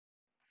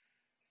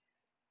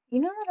You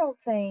know that old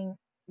saying,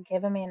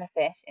 give a man a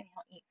fish and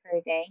he'll eat for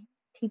a day,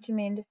 teach a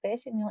man to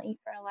fish and he'll eat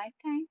for a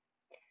lifetime?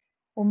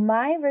 Well,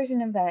 my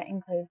version of that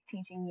includes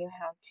teaching you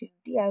how to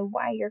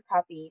DIY your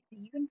copy so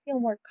you can feel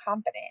more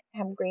confident,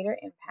 have greater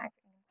impact,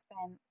 and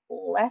spend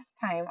less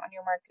time on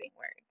your marketing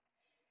words.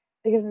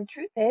 Because the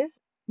truth is,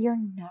 you're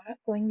not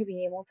going to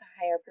be able to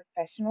hire a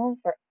professional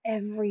for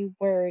every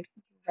word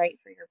you write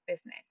for your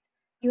business.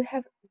 You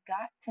have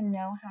got to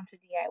know how to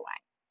DIY.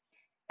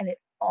 And it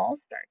all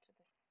starts with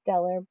a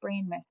stellar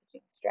brand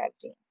messaging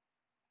strategy.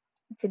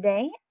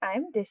 Today,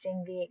 I'm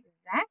dishing the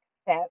exact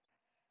steps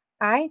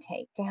I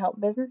take to help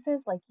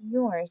businesses like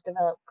yours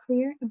develop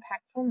clear,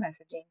 impactful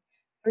messaging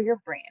for your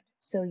brand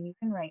so you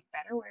can write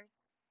better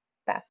words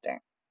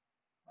faster.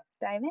 Let's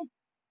dive in.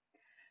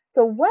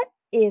 So, what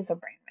is a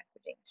brand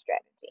messaging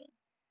strategy?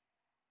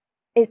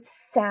 It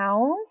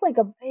sounds like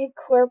a big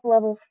corp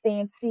level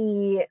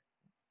fancy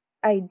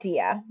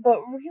idea, but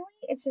really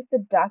it's just a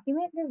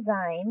document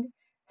designed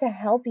to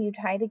help you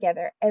tie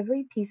together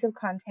every piece of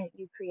content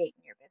you create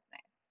in your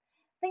business.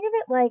 Think of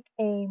it like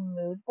a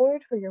mood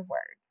board for your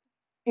words.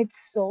 Its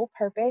sole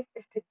purpose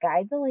is to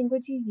guide the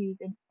language you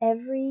use in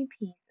every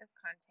piece of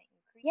content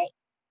you create.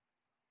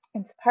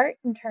 It's part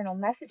internal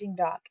messaging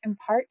doc and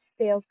part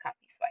sales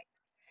copy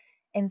swipes.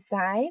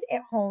 Inside,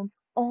 it holds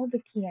all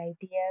the key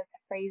ideas,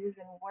 phrases,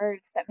 and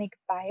words that make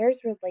buyers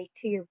relate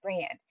to your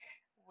brand,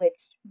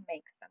 which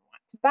makes them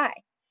want to buy.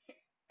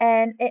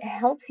 And it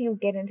helps you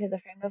get into the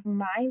frame of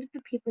mind of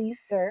the people you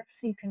serve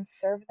so you can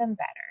serve them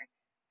better.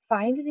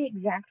 Find the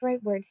exact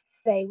right words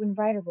to say when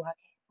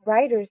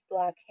writer's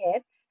block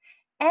hits,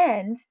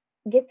 and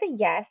get the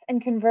yes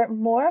and convert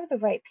more of the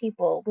right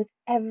people with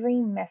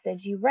every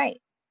message you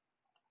write.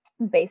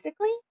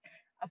 Basically,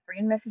 a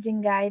brand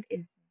messaging guide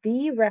is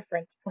the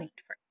reference point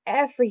for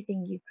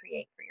everything you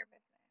create for your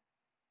business.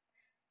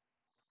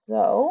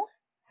 So,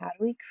 how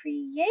do we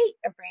create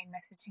a brand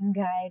messaging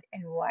guide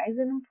and why is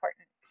it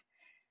important?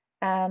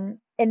 And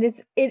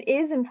it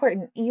is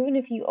important even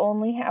if you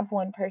only have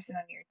one person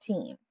on your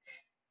team.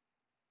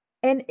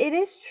 And it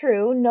is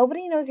true,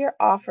 nobody knows your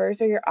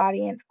offers or your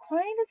audience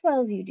quite as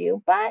well as you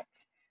do, but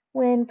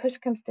when push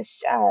comes to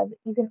shove,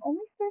 you can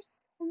only store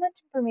so much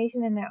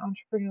information in that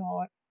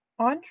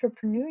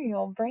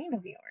entrepreneurial brain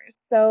of yours.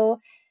 So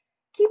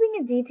keeping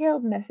a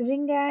detailed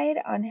messaging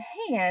guide on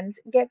hand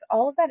gets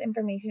all of that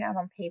information out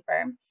on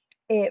paper.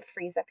 It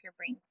frees up your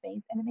brain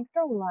space and it makes it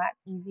a lot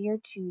easier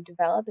to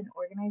develop and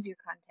organize your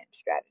content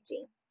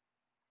strategy.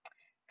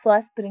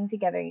 Plus, putting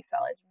together a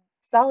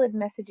solid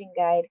messaging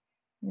guide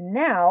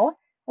now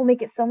will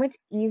make it so much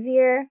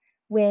easier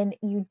when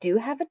you do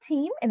have a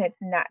team and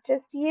it's not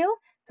just you.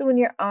 So when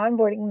you're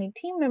onboarding new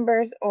team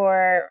members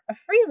or a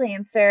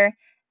freelancer,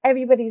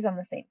 everybody's on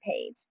the same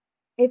page.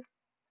 It's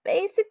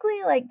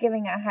basically like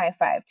giving a high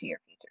five to your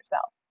future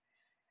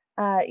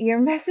self. Your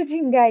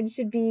messaging guide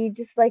should be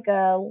just like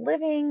a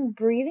living,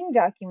 breathing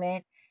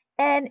document,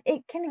 and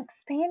it can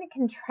expand and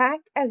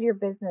contract as your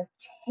business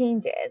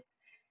changes.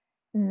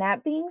 And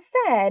that being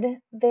said,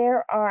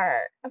 there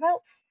are about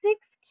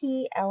 6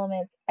 key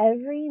elements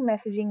every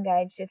messaging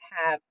guide should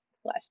have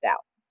fleshed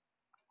out.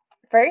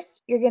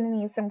 First, you're going to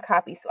need some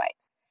copy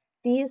swipes.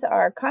 These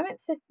are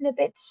comment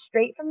snippets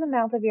straight from the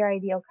mouth of your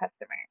ideal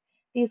customer.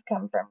 These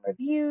come from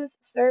reviews,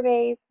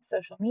 surveys,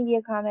 social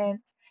media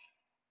comments.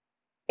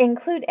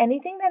 Include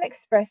anything that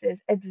expresses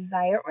a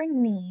desire or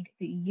need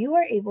that you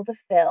are able to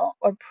fill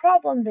or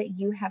problem that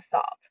you have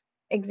solved.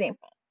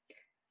 Example: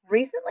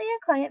 recently,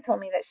 a client told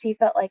me that she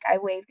felt like I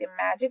waved a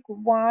magic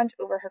wand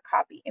over her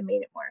copy and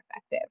made it more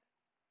effective.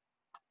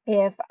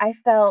 If I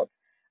felt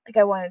like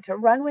I wanted to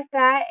run with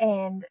that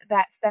and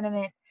that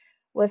sentiment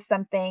was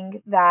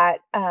something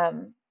that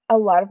a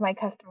lot of my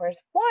customers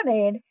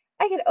wanted,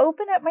 I could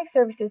open up my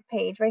services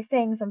page by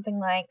saying something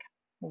like,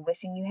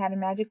 wishing you had a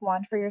magic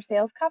wand for your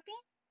sales copy?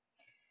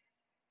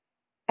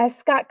 As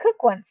Scott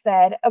Cook once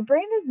said, a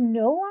brand is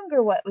no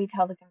longer what we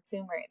tell the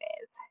consumer it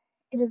is.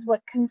 It is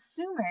what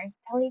consumers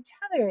tell each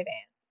other it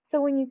is. So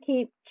when you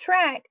keep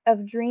track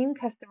of dream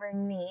customer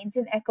needs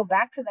and echo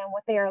back to them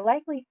what they are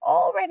likely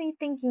already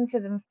thinking to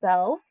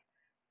themselves,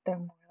 they're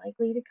more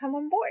likely to come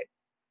on board.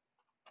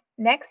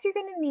 Next, you're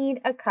going to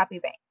need a copy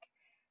bank.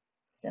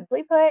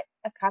 Simply put,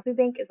 a copy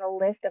bank is a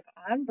list of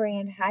on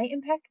brand, high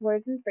impact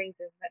words and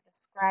phrases that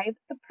describe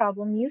the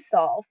problem you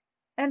solve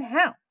and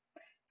how.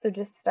 So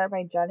just start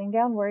by jotting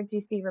down words you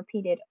see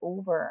repeated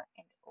over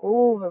and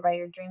over by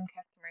your dream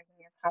customers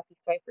in your copy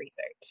swipe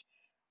research.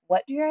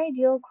 What do your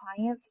ideal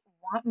clients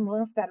want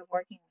most out of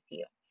working with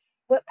you?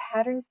 What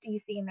patterns do you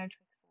see in their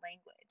choice of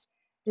language?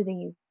 Do they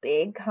use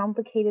big,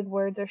 complicated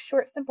words or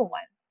short, simple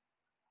ones?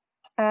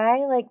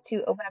 I like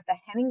to open up the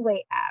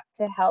Hemingway app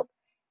to help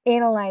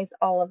analyze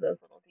all of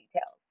those little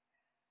details.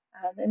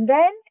 And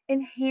then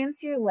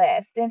enhance your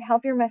list and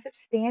help your message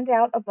stand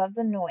out above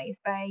the noise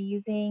by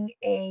using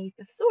a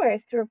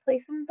thesaurus to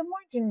replace some of the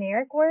more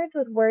generic words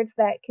with words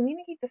that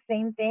communicate the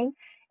same thing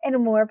in a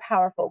more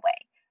powerful way.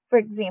 For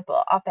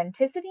example,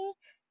 authenticity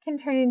can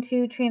turn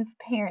into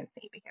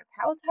transparency because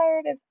how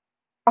tired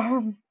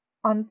of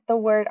on the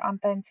word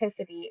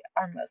authenticity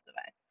are most of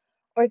us?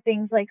 or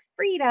things like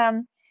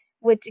freedom,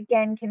 which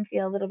again can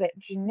feel a little bit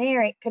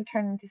generic, could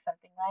turn into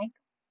something like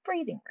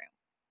breathing room.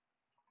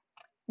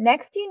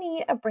 Next, you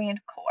need a brand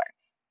core.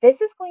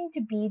 This is going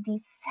to be the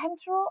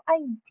central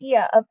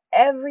idea of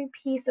every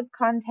piece of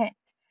content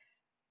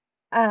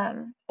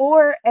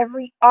or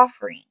every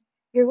offering.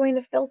 You're going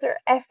to filter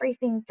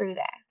everything through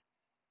this.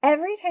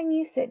 Every time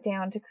you sit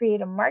down to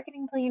create a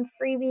marketing plan,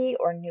 freebie,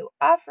 or new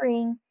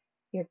offering,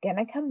 you're going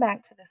to come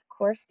back to this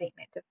core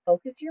statement to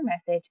focus your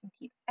message and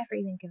keep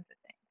everything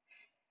consistent.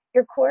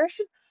 Your core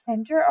should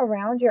center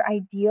around your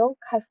ideal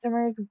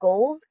customers'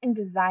 goals and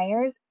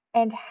desires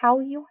and how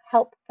you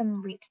help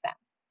them reach them.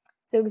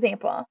 So,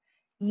 example,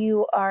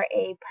 you are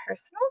a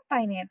personal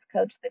finance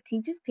coach that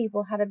teaches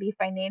people how to be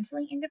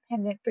financially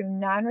independent through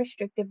non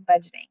restrictive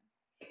budgeting.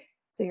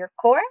 So, your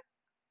core,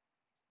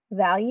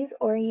 values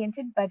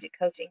oriented budget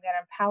coaching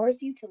that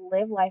empowers you to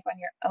live life on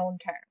your own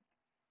terms.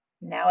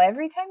 Now,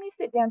 every time you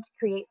sit down to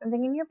create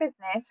something in your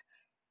business,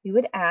 you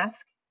would ask,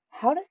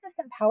 how does this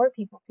empower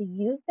people to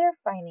use their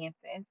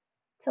finances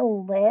to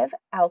live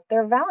out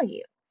their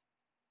values?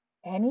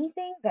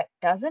 Anything that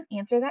doesn't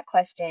answer that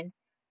question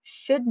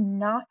should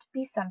not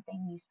be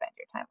something you spend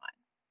your time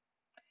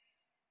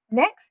on.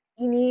 Next,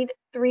 you need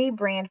 3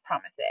 brand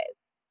promises.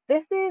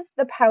 This is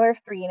the power of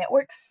 3, and it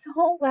works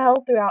so well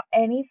throughout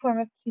any form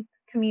of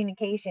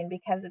communication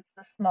because it's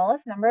the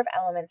smallest number of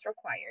elements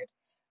required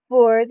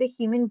for the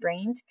human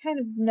brain to kind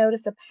of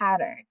notice a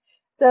pattern.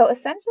 So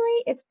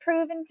essentially, it's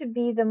proven to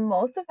be the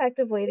most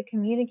effective way to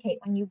communicate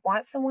when you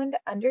want someone to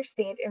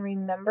understand and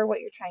remember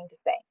what you're trying to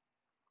say.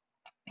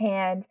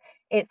 And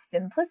its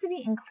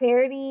simplicity and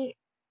clarity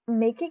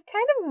make it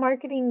kind of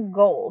marketing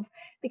gold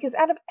because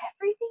out of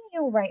everything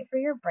you'll write for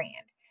your brand,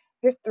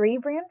 your 3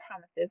 brand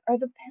promises are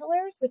the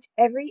pillars which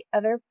every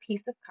other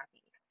piece of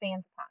copy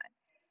expands upon.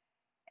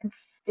 And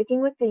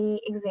sticking with the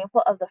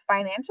example of the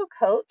financial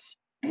coach,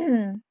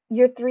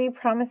 your 3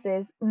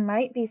 promises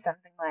might be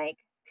something like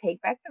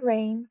take back the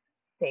reins,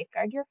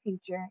 safeguard your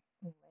future,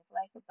 and live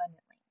life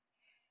abundantly.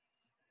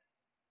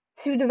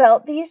 To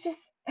develop these,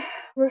 just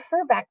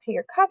refer back to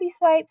your copy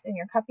swipes and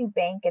your copy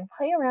bank and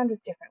play around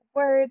with different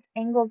words,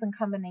 angles, and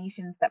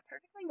combinations that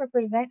perfectly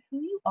represent who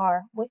you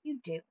are, what you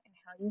do, and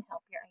how you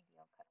help your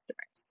ideal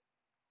customers.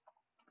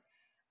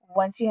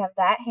 Once you have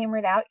that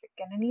hammered out,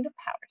 you're going to need a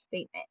power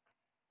statement.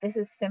 This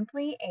is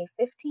simply a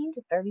 15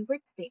 to 30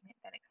 word statement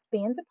that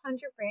expands upon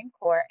your brand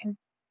core,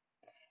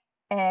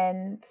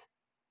 and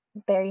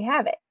there you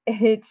have it.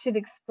 It should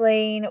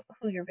explain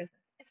who your business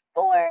is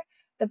for,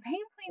 the pain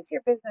points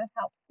your business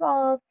helps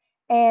solve,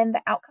 and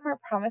the outcome or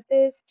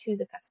promises to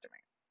the customer.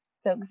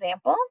 So,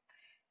 example,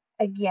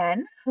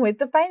 again, with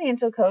the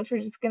financial coach,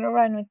 we're just going to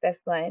run with this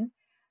one.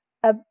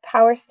 A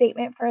power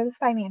statement for the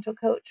financial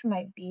coach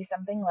might be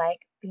something like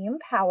be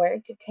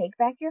empowered to take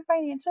back your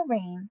financial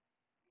reins,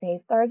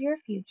 safeguard your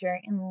future,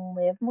 and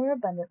live more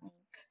abundantly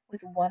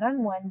with one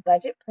on one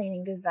budget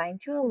planning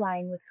designed to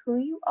align with who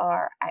you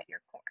are at your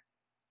core.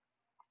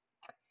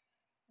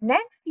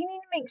 Next, you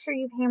need to make sure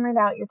you've hammered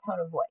out your tone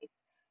of voice.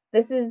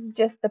 This is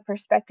just the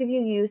perspective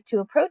you use to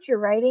approach your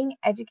writing,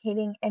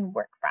 educating, and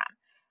work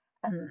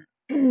from.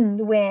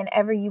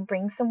 Whenever you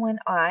bring someone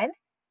on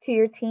to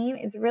your team,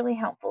 it's really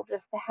helpful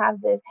just to have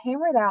this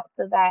hammered out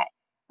so that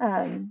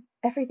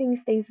everything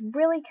stays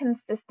really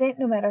consistent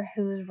no matter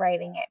who's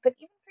writing it. But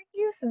even for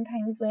you,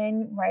 sometimes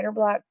when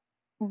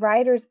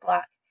writer's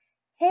block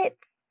hits,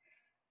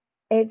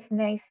 it's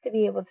nice to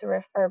be able to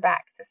refer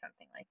back to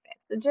something like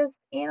this. So just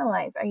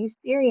analyze. Are you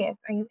serious?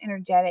 Are you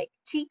energetic,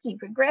 cheeky,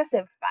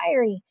 progressive,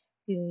 fiery?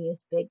 Do you use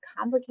big,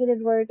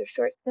 complicated words or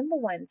short, simple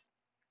ones?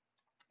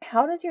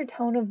 How does your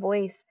tone of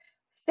voice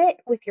fit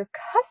with your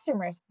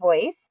customer's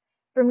voice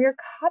from your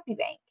copy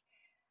bank?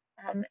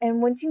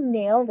 And once you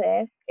nail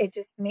this, it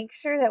just makes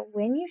sure that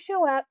when you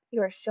show up,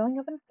 you are showing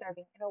up and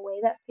serving in a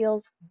way that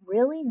feels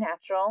really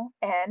natural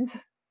and,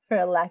 for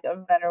a lack of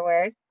a better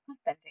word,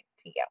 authentic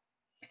to you.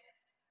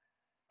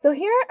 So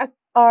here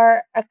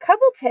are a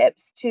couple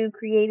tips to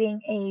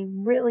creating a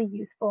really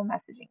useful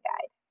messaging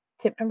guide.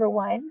 Tip number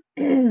 1,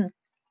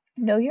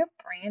 know your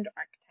brand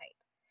archetype.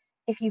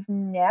 If you've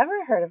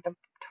never heard of the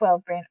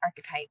 12 brand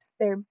archetypes,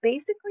 they're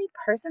basically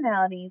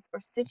personalities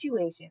or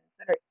situations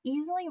that are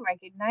easily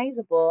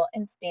recognizable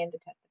and stand the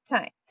test of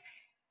time.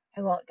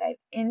 I won't dive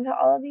into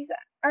all of these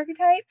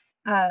archetypes,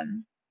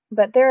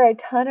 but there are a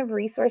ton of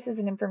resources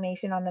and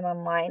information on them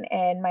online.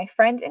 And my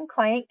friend and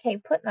client, Kay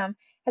Putnam,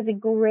 has a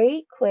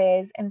great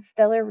quiz and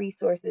stellar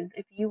resources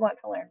if you want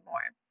to learn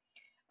more.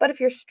 But if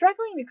you're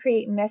struggling to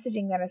create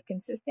messaging that is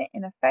consistent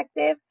and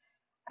effective,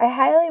 I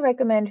highly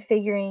recommend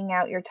figuring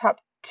out your top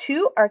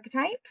 2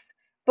 archetypes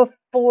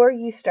before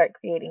you start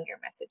creating your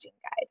messaging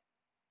guide.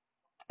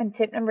 And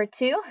tip number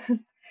 2,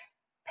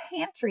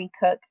 pantry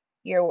cook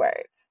your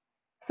words.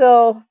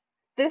 So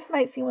this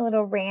might seem a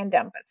little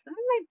random, but some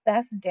of my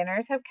best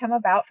dinners have come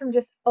about from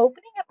just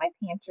opening up my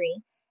pantry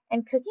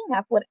and cooking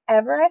up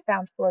whatever I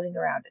found floating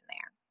around in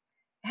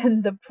there.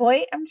 And the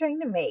point I'm trying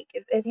to make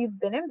is if you've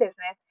been in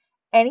business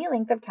any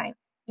length of time,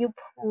 You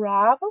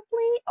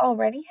probably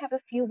already have a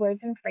few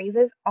words and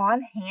phrases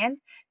on hand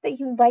that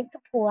you'd like to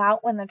pull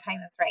out when the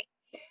time is right.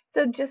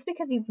 So just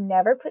because you've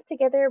never put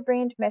together a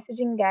brand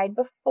messaging guide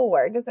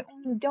before doesn't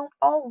mean you don't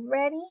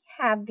already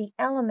have the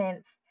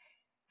elements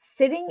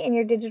sitting in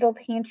your digital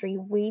pantry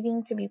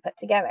waiting to be put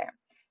together.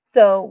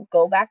 So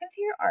go back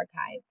into your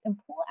archives and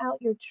pull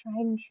out your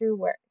tried and true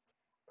words.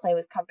 Play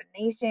with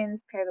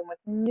combinations, pair them with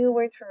new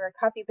words from your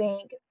copy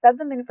bank, sub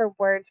them in for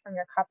words from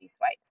your copy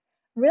swipes.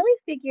 Really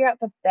figure out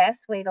the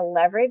best way to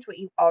leverage what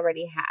you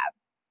already have.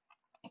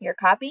 Your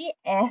copy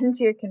and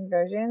your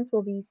conversions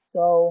will be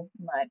so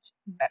much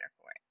better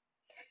for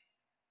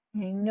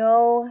it. I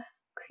know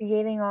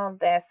creating all of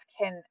this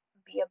can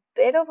be a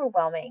bit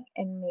overwhelming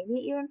and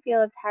maybe even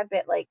feel a tad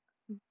bit like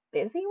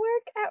busy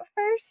work at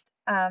first.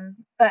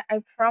 But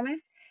I promise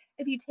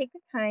if you take the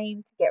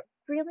time to get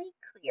really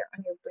clear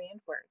on your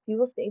brand words, you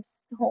will save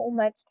so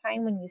much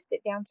time when you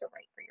sit down to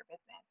write for your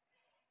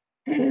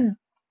business.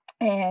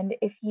 And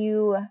if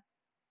you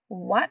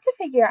want to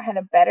figure out how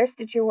to better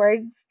stitch your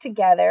words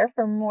together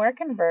for more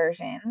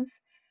conversions,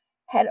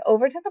 head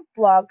over to the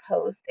blog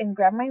post and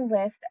grab my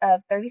list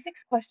of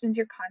 36 questions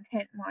your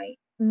content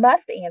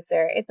must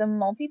answer. It's a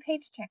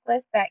multi-page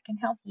checklist that can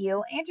help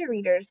you and your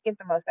readers get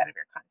the most out of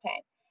your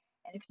content.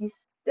 And if you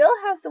still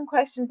have some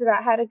questions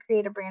about how to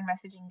create a brand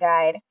messaging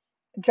guide,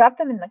 drop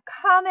them in the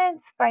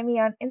comments, find me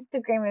on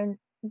Instagram and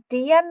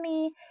DM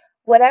me,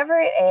 whatever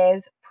it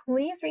is,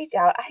 please reach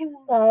out. I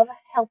love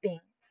helping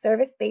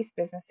service-based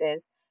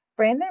businesses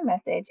brand their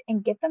message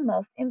and get the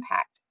most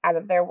impact out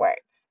of their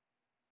words.